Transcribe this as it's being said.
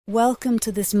Welcome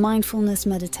to this mindfulness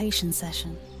meditation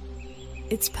session.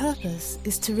 Its purpose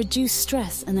is to reduce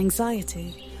stress and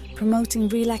anxiety, promoting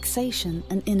relaxation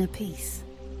and inner peace.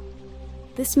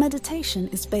 This meditation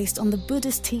is based on the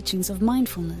Buddhist teachings of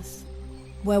mindfulness,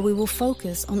 where we will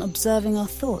focus on observing our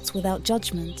thoughts without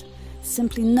judgment,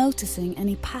 simply noticing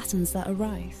any patterns that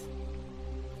arise.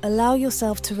 Allow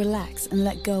yourself to relax and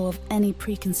let go of any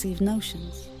preconceived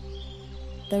notions.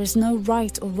 There is no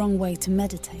right or wrong way to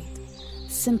meditate.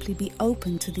 Simply be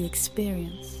open to the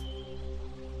experience.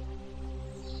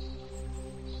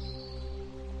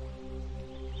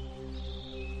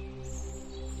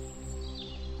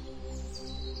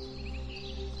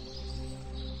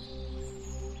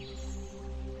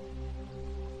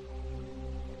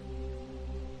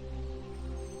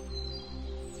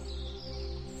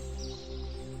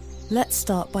 Let's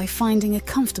start by finding a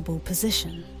comfortable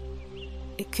position.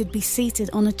 It could be seated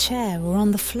on a chair or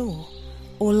on the floor,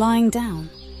 or lying down,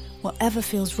 whatever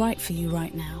feels right for you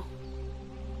right now.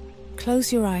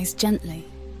 Close your eyes gently.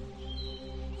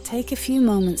 Take a few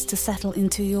moments to settle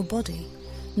into your body,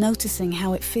 noticing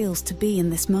how it feels to be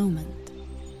in this moment.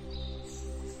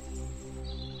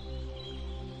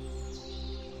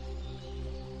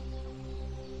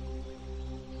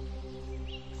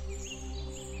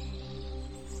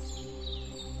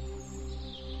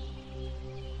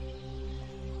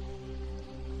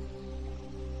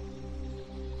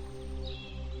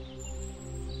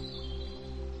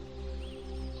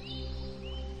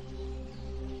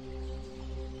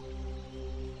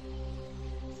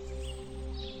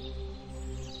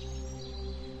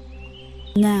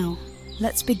 Now,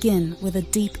 let's begin with a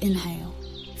deep inhale,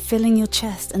 filling your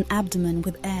chest and abdomen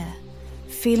with air,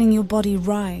 feeling your body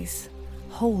rise.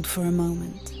 Hold for a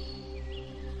moment.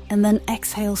 And then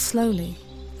exhale slowly,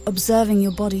 observing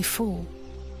your body fall.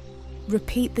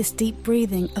 Repeat this deep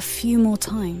breathing a few more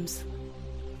times,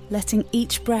 letting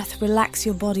each breath relax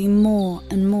your body more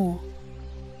and more.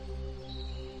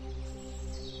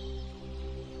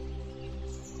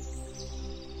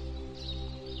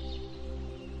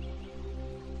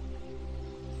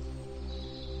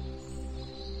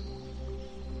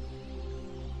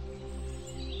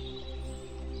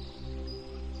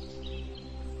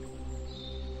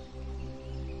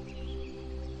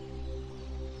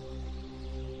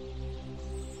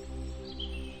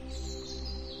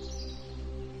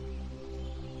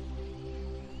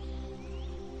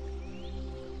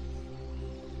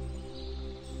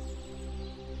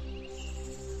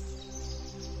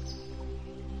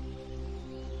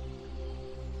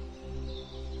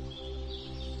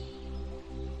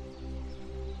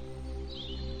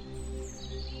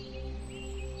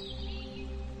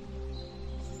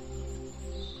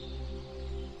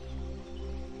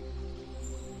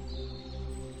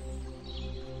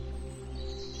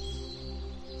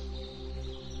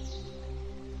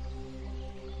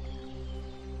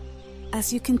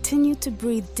 As you continue to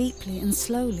breathe deeply and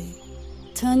slowly,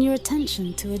 turn your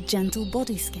attention to a gentle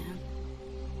body scan.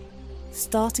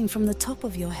 Starting from the top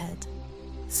of your head,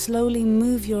 slowly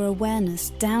move your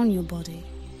awareness down your body.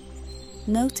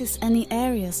 Notice any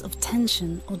areas of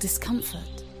tension or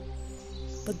discomfort,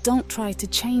 but don't try to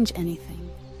change anything.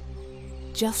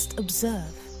 Just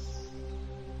observe.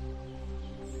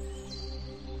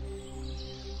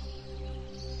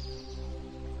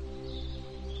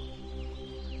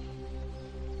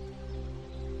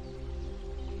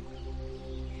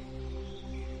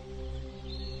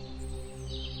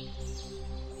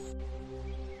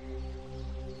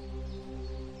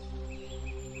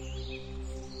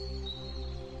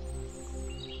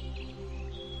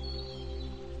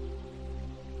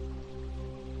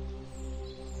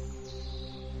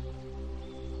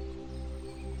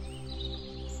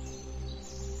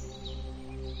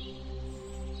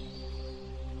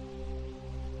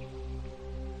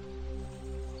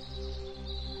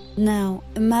 Now,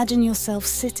 imagine yourself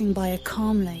sitting by a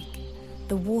calm lake.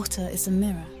 The water is a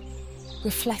mirror,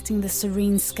 reflecting the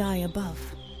serene sky above.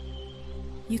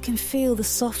 You can feel the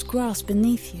soft grass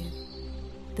beneath you,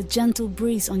 the gentle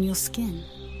breeze on your skin,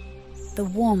 the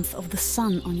warmth of the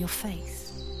sun on your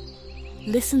face.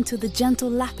 Listen to the gentle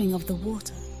lapping of the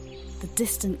water, the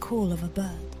distant call of a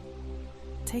bird.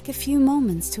 Take a few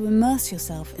moments to immerse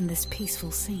yourself in this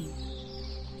peaceful scene.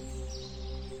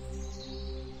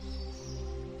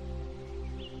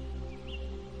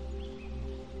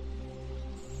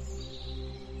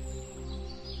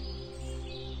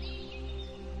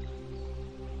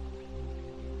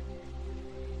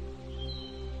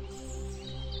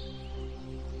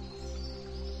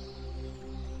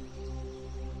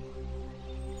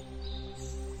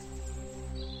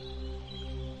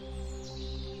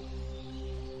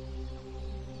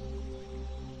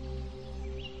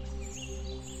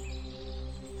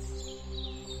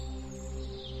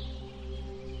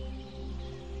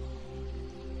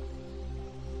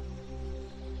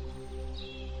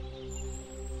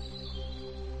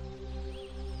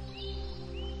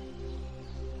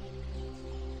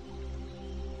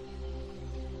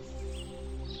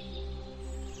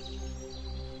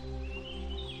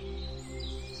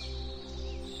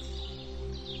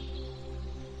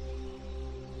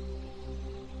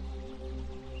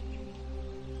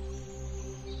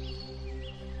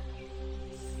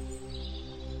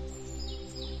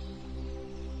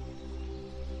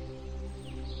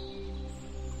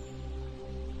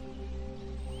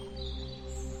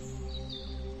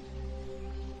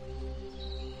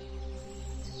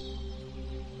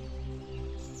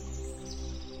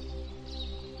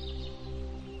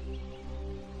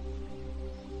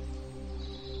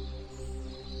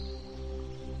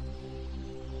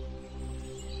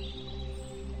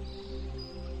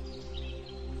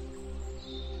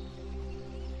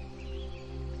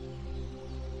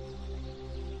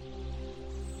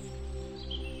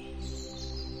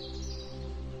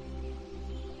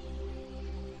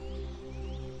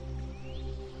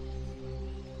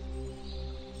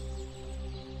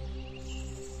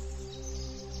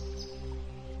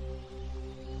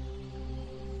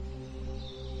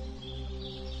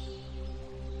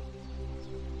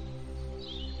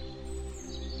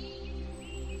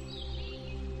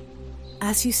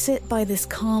 As you sit by this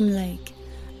calm lake,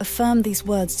 affirm these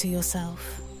words to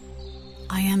yourself.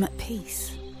 I am at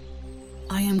peace.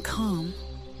 I am calm.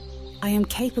 I am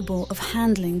capable of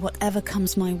handling whatever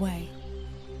comes my way.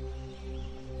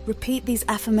 Repeat these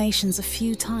affirmations a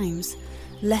few times,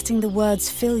 letting the words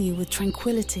fill you with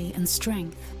tranquility and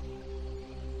strength.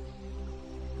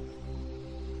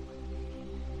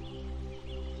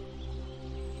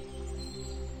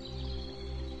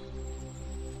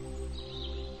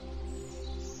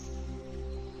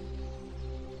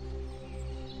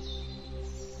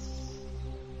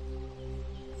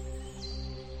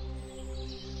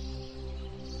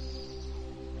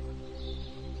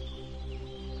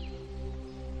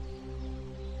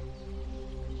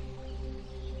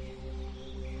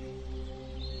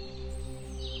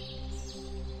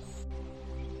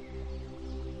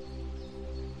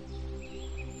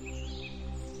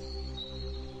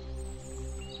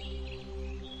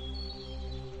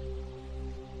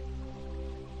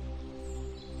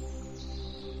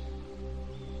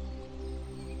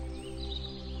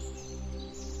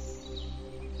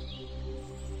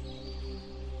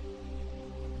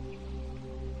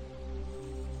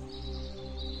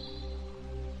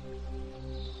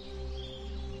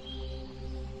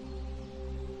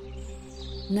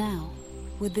 Now,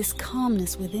 with this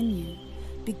calmness within you,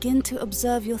 begin to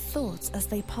observe your thoughts as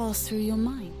they pass through your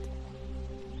mind.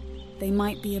 They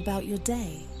might be about your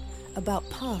day, about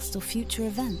past or future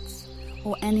events,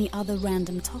 or any other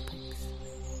random topics.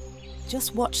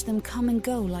 Just watch them come and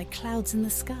go like clouds in the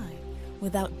sky,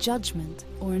 without judgment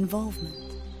or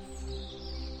involvement.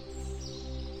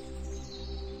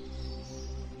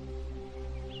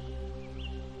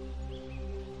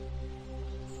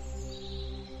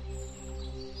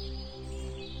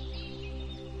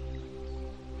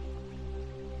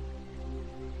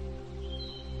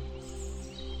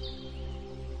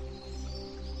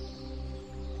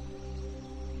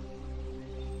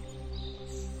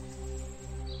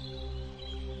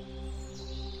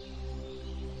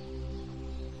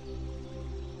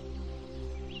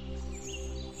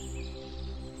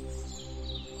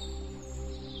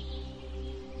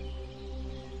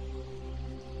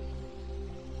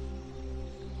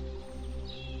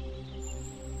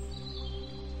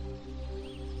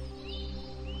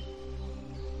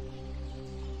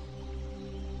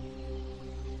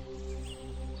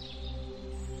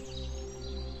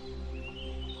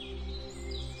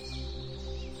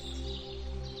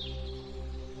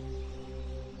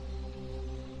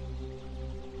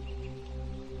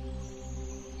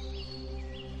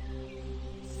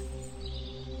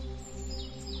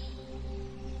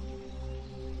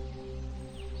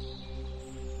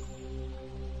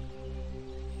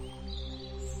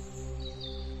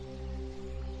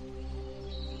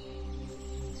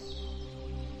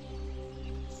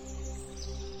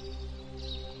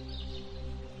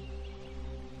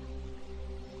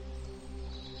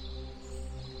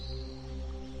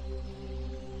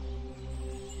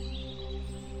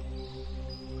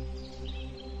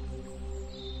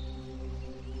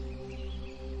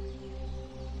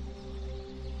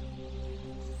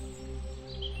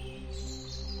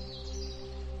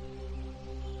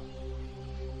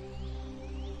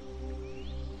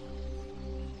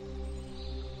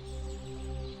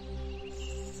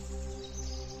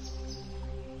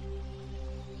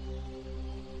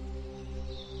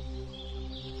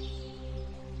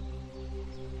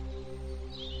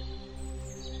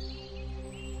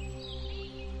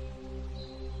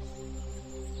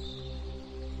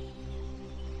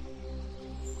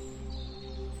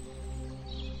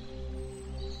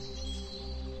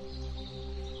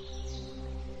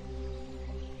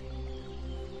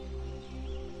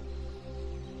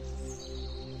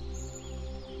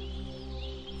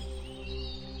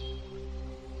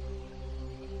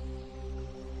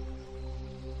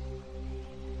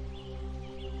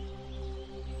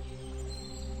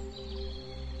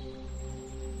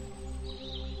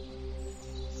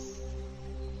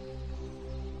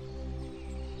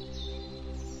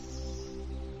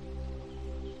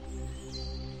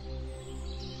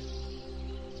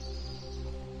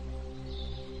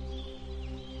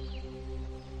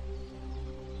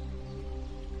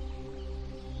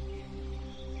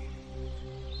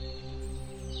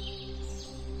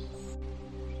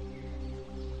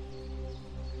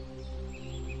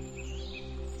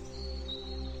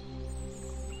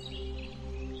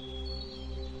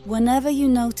 Whenever you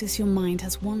notice your mind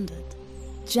has wandered,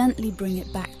 gently bring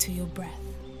it back to your breath.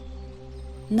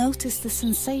 Notice the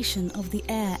sensation of the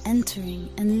air entering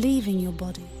and leaving your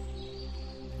body.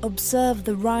 Observe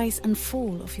the rise and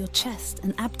fall of your chest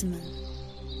and abdomen.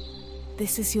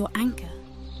 This is your anchor,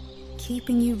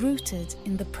 keeping you rooted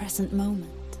in the present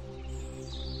moment.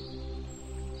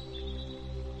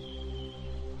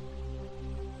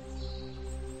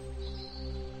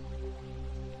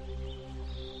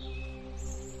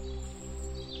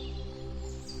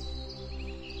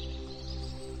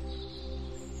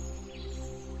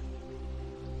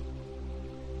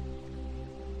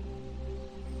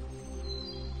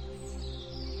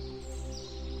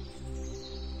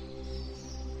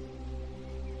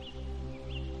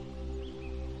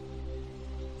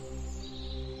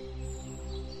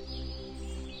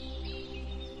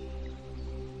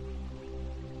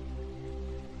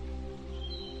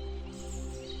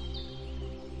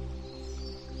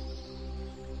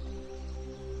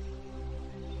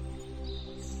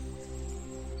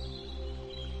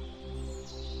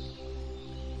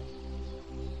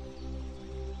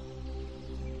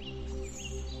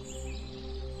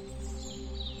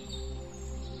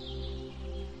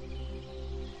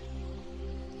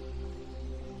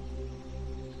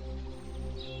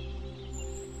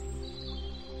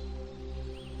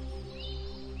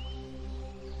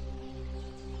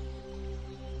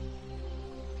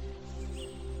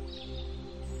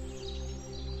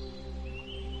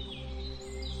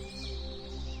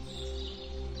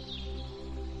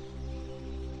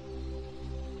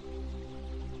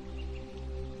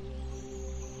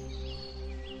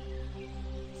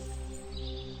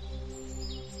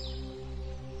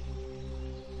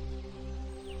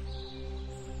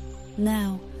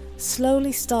 Now,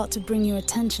 slowly start to bring your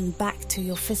attention back to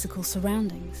your physical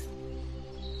surroundings.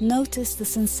 Notice the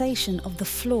sensation of the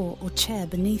floor or chair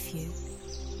beneath you.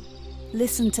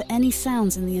 Listen to any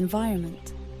sounds in the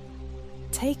environment.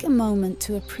 Take a moment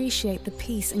to appreciate the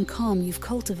peace and calm you've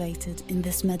cultivated in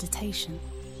this meditation.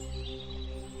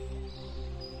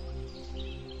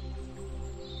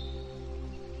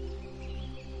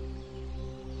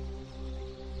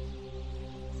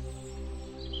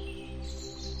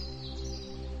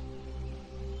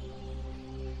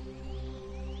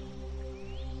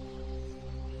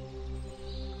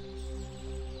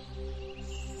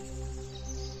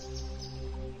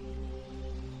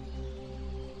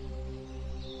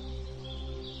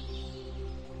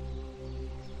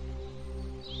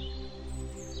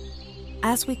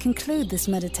 As we conclude this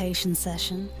meditation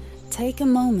session, take a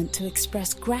moment to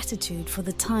express gratitude for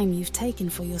the time you've taken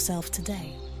for yourself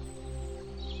today.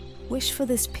 Wish for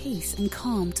this peace and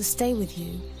calm to stay with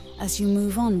you as you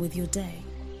move on with your day.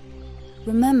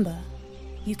 Remember,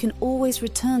 you can always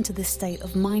return to this state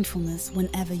of mindfulness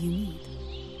whenever you need.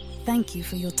 Thank you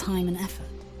for your time and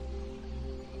effort.